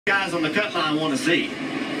guys on the cut line want to see.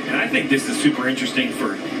 And I think this is super interesting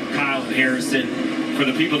for Kyle and Harrison, for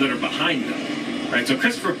the people that are behind them. Right, so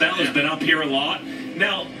Christopher Bell has been up here a lot.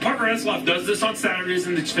 Now, Parker Retzlaff does this on Saturdays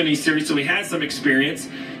in the Xfinity Series, so he has some experience.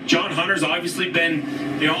 John Hunter's obviously been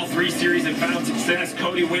in all 3 series and found success.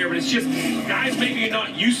 Cody Ware, but it's just guys maybe you're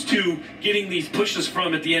not used to getting these pushes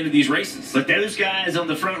from at the end of these races. But those guys on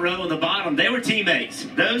the front row and the bottom, they were teammates.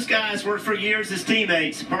 Those guys worked for years as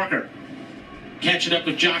teammates. Parker. Catching up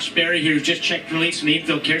with Josh Berry here, who just checked release from the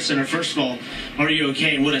Infield Care Center. First of all, are you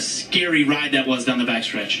okay? And what a scary ride that was down the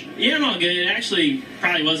backstretch. Yeah, I'm all good. It actually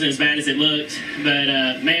probably wasn't as bad as it looked.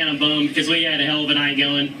 But, man, I'm bummed because we had a hell of a night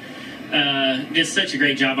going. Just such a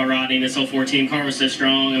great job by Rodney and this whole 4 team. Car was so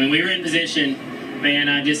strong. I mean, we were in position. Man,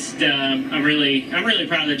 I'm really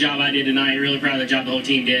proud of the job I did tonight. Really proud of the job the whole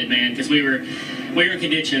team did, man, because we were in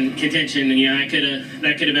contention, and, you know,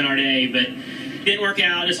 that could have been our day, but didn't work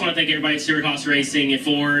out. I just want to thank everybody at Stewart-Haas Racing and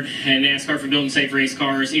Ford and NASCAR for building safe race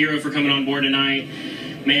cars, Eero for coming on board tonight.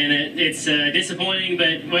 Man, it's disappointing,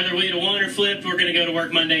 but whether we'd have won or flipped, we're going to go to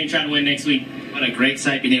work Monday and try to win next week. What a great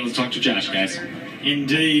sight being able to talk to Josh, guys.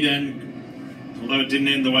 Indeed, and although it didn't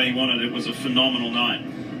end the way he wanted, it was a phenomenal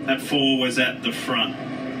night. That 4 was at the front.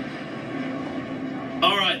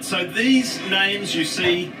 All right, so these names you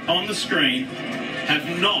see on the screen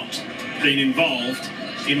have not been involved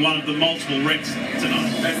in one of the multiple wrecks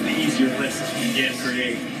tonight. That's the easier list Yes, to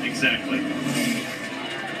create. Exactly.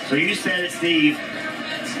 So you said it, Steve.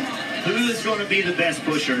 Who is going to be the best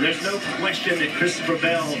pusher? There's no question that Christopher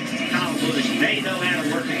Bell, Kyle Busch, they know how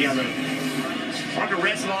to work together. Parker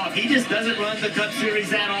Retzlaff, he just doesn't run the Cup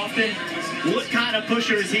Series that often. What kind of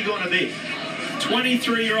pusher is he going to be?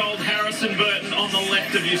 23-year-old Harrison Burton on the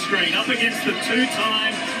left of your screen, up against the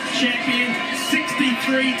 2-time champion,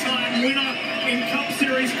 63-time winner in Cup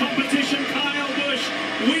Series competition, Kyle Busch.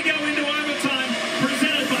 We go into overtime,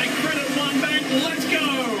 presented by Credit One Bank. Let's go!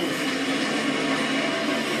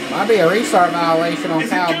 Might be a restart violation on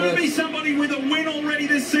Kyle Busch. Is it going to be somebody with a win already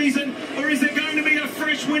this season, or is it going to be a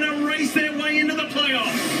fresh winner race their way into the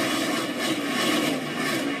playoffs?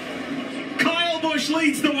 Kyle Busch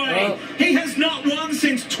leads the way. He has not won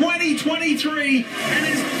since 2023 and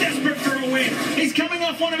is desperate for a win. He's coming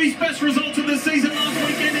off one of his best results of the season last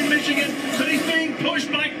weekend in Michigan, but he's being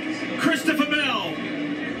pushed by Christopher Bell.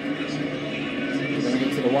 Gonna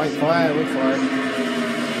get to the white flag, looks like.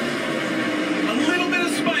 A little bit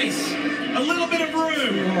of space, a little bit of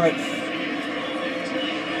room. Too much.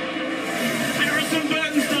 Harrison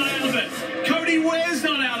Burton's not out of it. Cody Ware's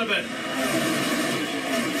not out of it.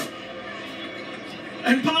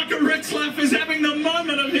 And Parker Retzlaff is having the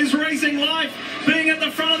moment of his racing life, being at the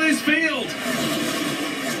front of this field.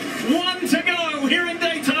 1 to go here in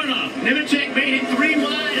Daytona. Nemechek made it 3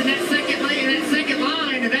 wide in that second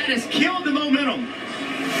line, and that has killed the momentum.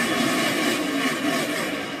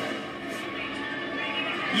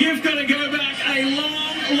 You've got to go back a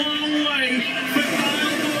long, long way for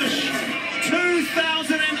Kyle Busch.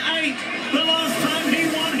 2008, the last time he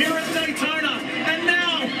won here at Daytona. And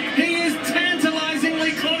now he is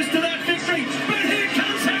tantalizingly close to that victory. But here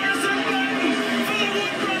comes Harrison Burton for the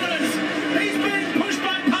Wood Brothers. He's being pushed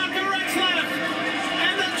by Parker Retzlaff.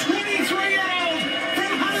 And the 23-year-old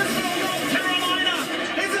from Huntersville, North Carolina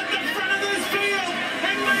is at the front of this field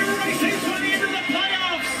and may race his way into the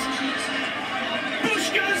playoffs. Busch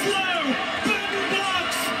goes low. Burton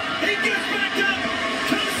blocks. He gets back up.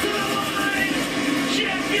 Comes to the line.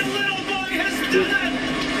 Champion little boy has done it.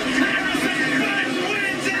 Harrison Burton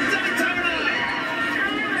wins in Daytona.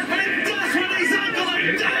 And does what his uncle had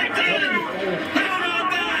done. How about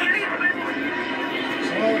that?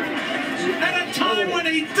 At a time when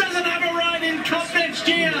he doesn't have a ride in Cup next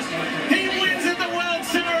year, he wins at the World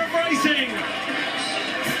Center of Racing.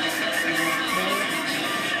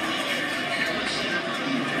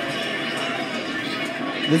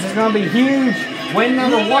 This is going to be huge. Win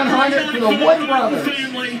number 100 for the Wood Brothers.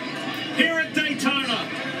 Family here at Daytona.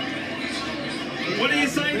 What do you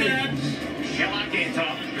say, Dad? Hell, I can't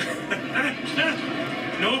talk.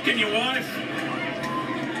 Nor can your wife.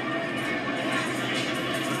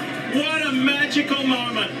 What a magical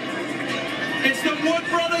moment. It's the Wood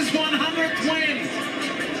Brothers 100th win.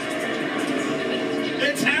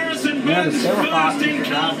 It's Harrison Burton's first in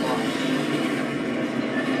Cup.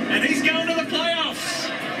 And he's going to the playoffs.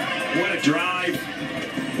 What a drive.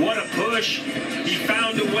 What a push. He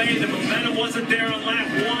found a way. The momentum wasn't there on lap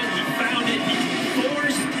 1. He found it. He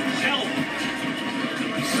forced help.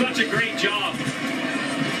 Such a great job.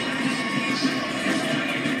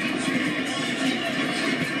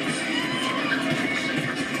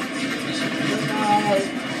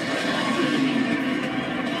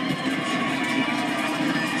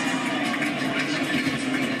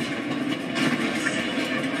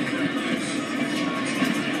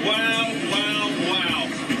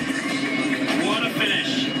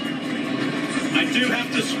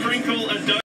 to sprinkle a